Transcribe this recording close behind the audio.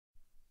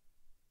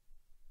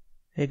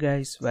Hey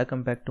guys,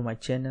 welcome back to my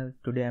channel.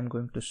 Today I'm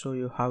going to show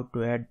you how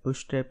to add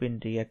Bootstrap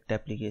in React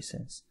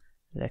applications.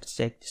 Let's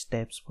check the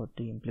steps for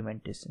the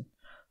implementation.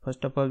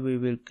 First of all, we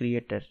will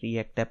create a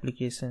React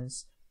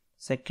applications.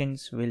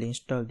 Second, we'll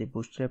install the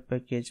Bootstrap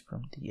package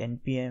from the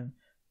npm.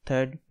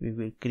 Third, we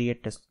will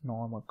create a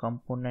normal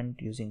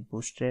component using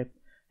Bootstrap,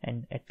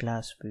 and at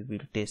last we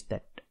will test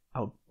that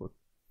output.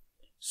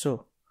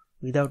 So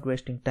without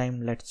wasting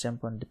time, let's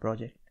jump on the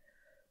project.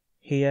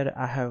 Here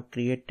I have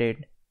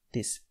created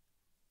this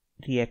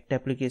React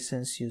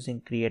applications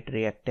using create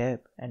react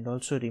app and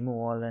also remove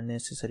all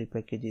unnecessary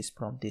packages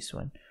from this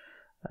one.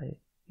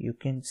 You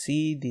can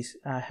see this,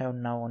 I have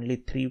now only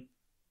 3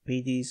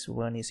 pages.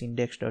 One is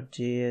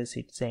index.js,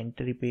 it's an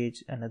entry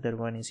page, another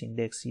one is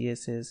index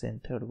CSS,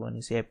 and third one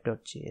is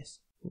app.js.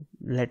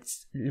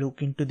 Let's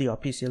look into the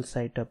official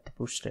site of the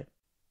Bootstrap.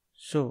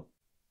 So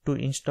to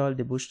install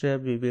the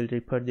Bootstrap, we will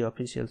refer the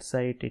official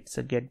site. It's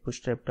a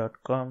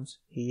getbootstrap.com.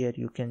 Here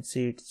you can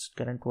see its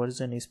current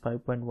version is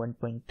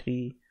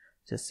 5.1.3.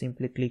 Just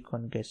simply click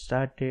on get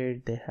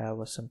started. They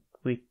have some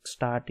quick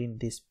start in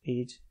this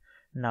page.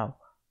 Now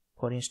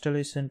for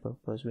installation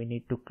purpose, we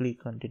need to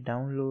click on the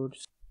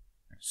downloads.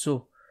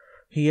 So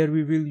here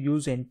we will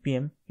use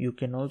npm. You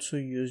can also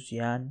use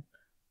yarn,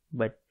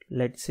 but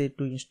let's say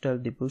to install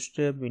the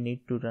Bootstrap, we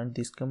need to run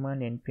this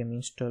command npm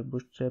install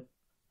bootstrap.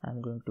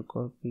 I'm going to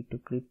copy to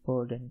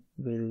clipboard and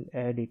we'll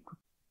add it to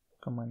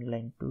command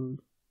line tool.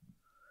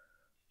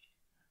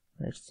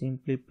 Let's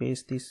simply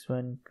paste this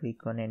one,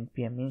 click on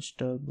npm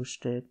install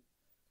bootstrap.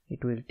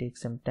 It will take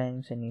some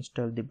time and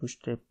install the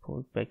Bootstrap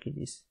 4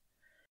 packages.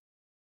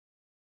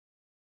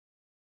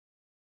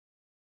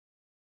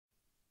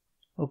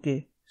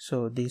 Okay,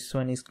 so this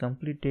one is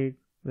completed.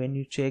 When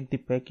you check the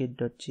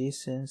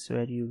package.json,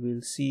 where you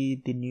will see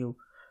the new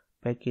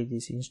package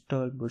is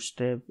installed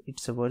Bootstrap,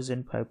 it's a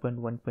version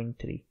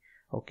 5.1.3.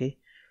 okay,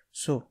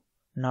 so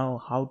now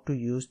how to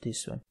use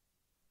this one.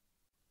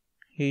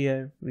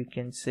 Here we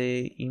can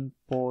say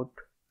import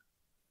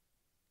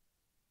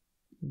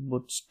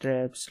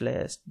bootstrap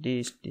 /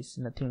 this is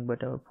nothing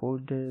but our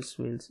folders.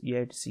 We'll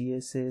add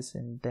CSS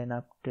and then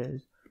after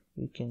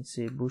we can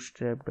say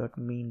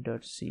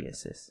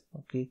bootstrap.mean.css.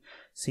 okay,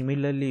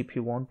 similarly if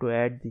you want to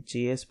add the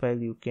JS file,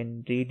 you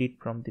can read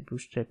it from the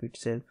Bootstrap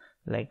itself.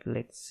 Like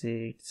let's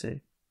say it's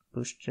a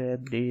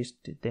bootstrap this,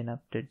 then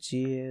after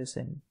JS,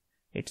 and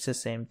it's the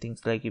same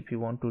things. Like if you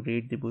want to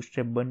read the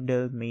Bootstrap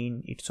bundle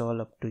mean, it's all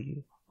up to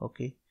you.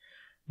 Okay,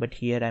 but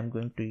here I'm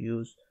going to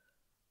use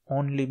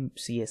only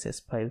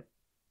CSS file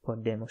for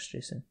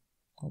demonstration.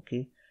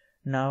 Okay,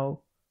 now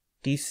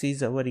this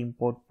is our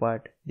import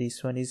part.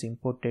 This one is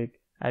imported.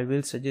 I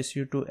will suggest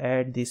you to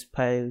add these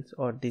files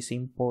or this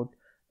import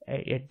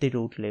at the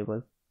root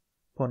level.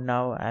 For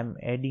now I'm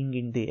adding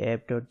in the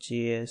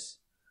app.js.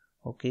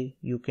 okay,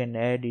 you can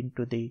add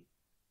into the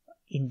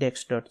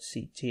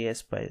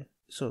index.js file,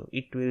 so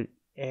it will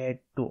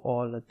add to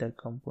all other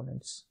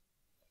components.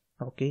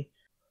 Okay,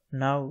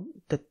 now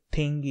the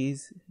thing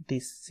is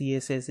this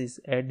CSS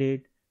is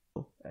added.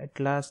 At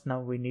last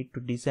now we need to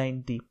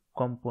design the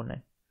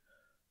component.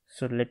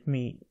 So let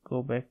me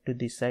go back to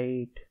the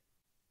site,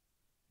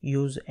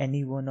 use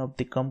any one of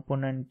the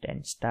component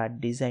and start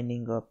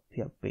designing up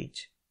your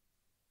page.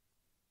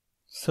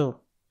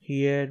 So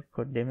here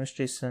for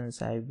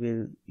demonstrations I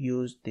will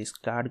use this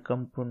card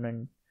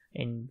component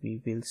and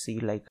we will see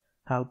like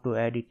how to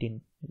add it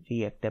in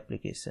React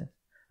application.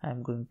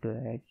 I'm going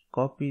to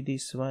copy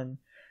this one.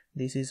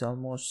 This is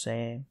almost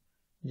same,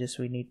 just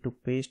we need to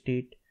paste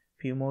it.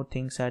 Few more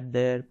things are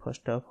there.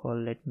 First of all,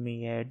 let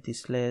me add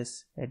this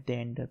slash at the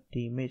end of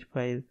the image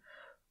file.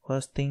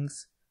 First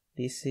things,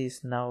 this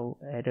is now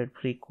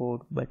error-free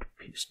code, but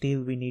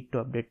still we need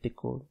to update the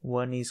code.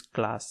 One is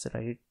class,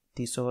 right?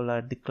 These all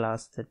are the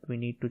class that we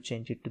need to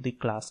change it to the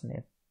class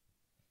name.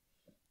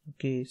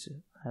 Okay,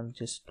 so I'm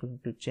just going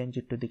to change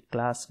it to the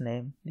class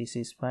name. This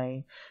is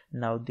fine.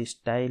 Now the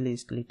style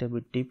is little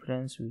bit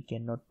different. We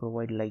cannot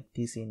provide like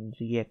this in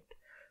React,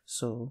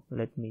 so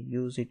let me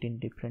use it in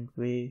different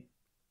way.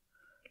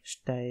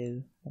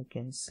 Style, I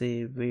can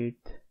say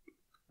width,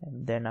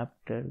 and then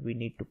after we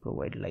need to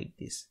provide like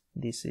this.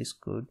 This is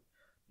good.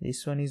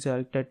 This one is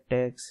alter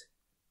text.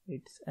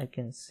 I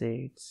can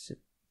say it's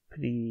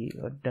free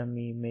or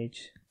dummy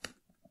image.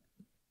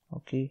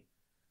 Okay,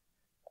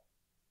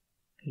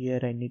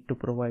 here I need to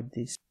provide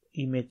this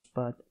image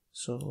path.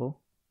 So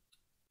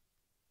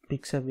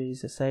Pixabay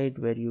is a site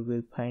where you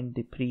will find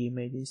the free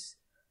images.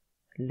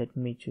 Let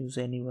me choose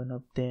any one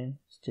of them.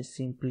 Just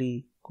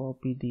simply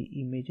copy the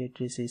image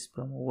addresses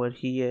from over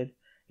here.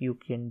 You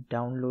can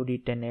download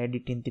it and add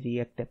it in the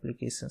React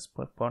applications,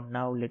 but for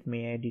now let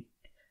me add it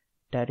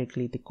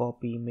directly, the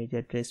copy image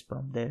address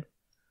from there.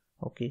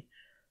 Okay,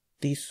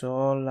 these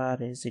all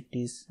are as it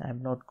is.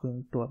 I'm not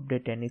going to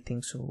update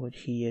anything so over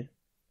here.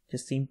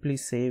 Just simply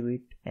save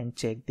it and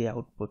check the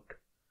output.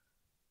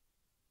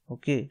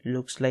 Okay,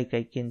 looks like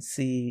I can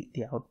see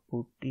the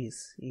output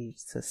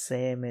it's the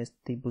same as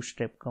the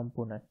Bootstrap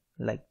component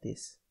like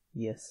this.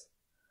 Yes,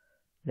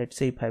 let's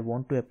say if I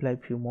want to apply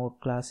few more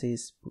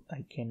classes,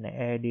 I can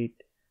add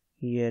it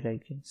Here I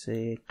can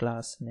say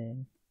class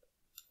name,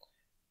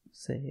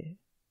 say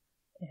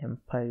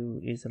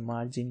M5 is a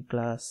margin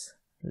class.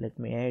 Let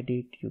me add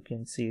it. You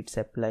can see it's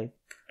applied.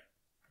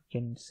 You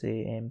can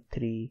say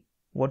M3,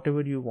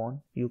 whatever you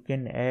want. You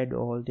can add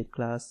all the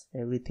class.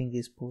 Everything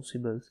is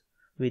possible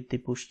with the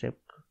bootstrap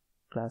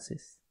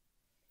classes.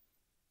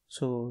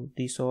 So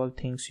these all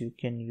things you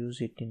can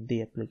use it in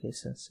the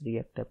applications,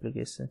 React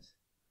applications.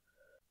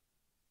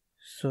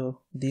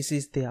 So this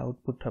is the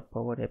output of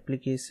our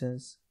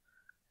applications.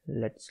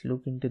 Let's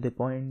look into the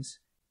points.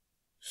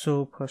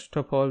 So first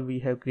of all, we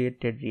have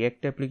created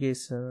React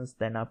applications.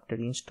 Then after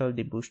install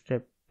the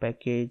bootstrap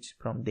package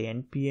from the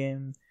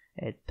npm.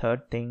 And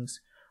third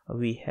things,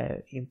 we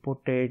have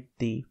imported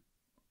the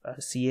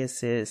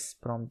CSS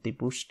from the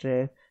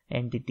bootstrap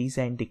and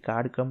designed the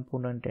card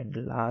component,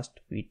 and last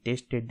we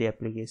tested the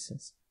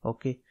applications.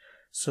 Okay,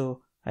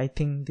 so I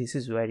think this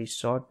is very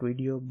short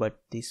video, but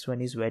this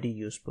one is very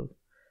useful.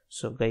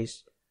 So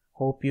guys,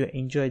 hope you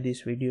enjoy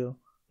this video.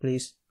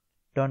 Please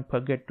don't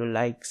forget to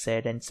like,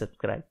 share and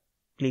subscribe.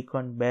 Click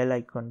on bell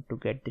icon to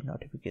get the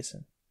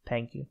notification.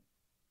 Thank you.